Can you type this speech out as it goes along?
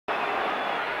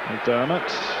McDermott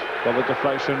got the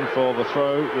deflection for the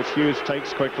throw, which Hughes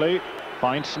takes quickly,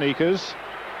 finds Sneakers.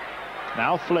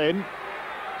 Now Flynn.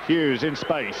 Hughes in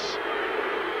space.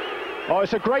 Oh,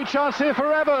 it's a great chance here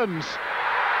for Evans.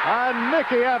 And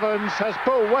Nicky Evans has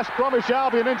put West Bromwich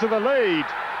Albion into the lead.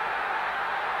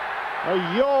 A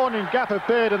yawning gap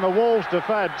appeared in the Wolves'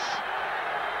 defence.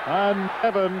 And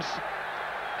Evans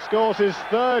scores his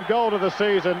third goal of the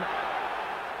season.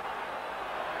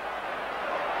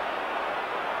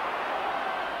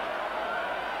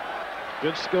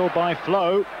 Good skill by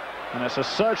Flo. And it's a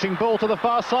searching ball to the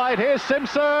far side. Here's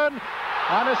Simpson.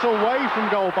 And it's away from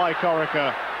goal by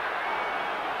Corica.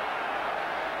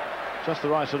 Just the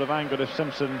right sort of angle if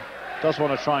Simpson does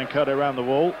want to try and cut it around the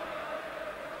wall.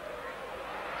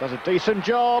 Does a decent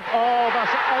job. Oh,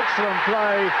 that's excellent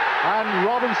play. And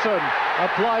Robinson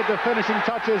applied the finishing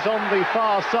touches on the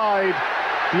far side.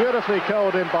 Beautifully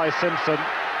curled in by Simpson.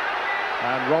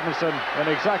 And Robinson in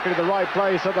exactly the right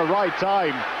place at the right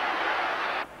time.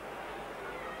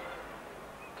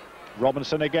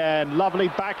 Robinson again, lovely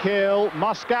back heel.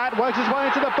 Muscat works his way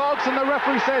into the box and the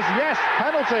referee says yes,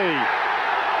 penalty.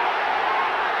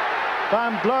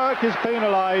 Van Blurk is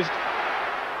penalised.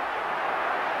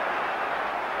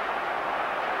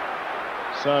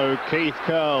 So Keith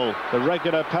Curle, the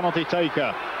regular penalty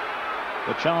taker,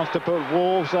 the chance to put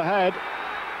Wolves ahead.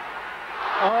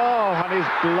 Oh, and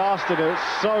he's blasted it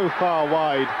so far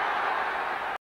wide.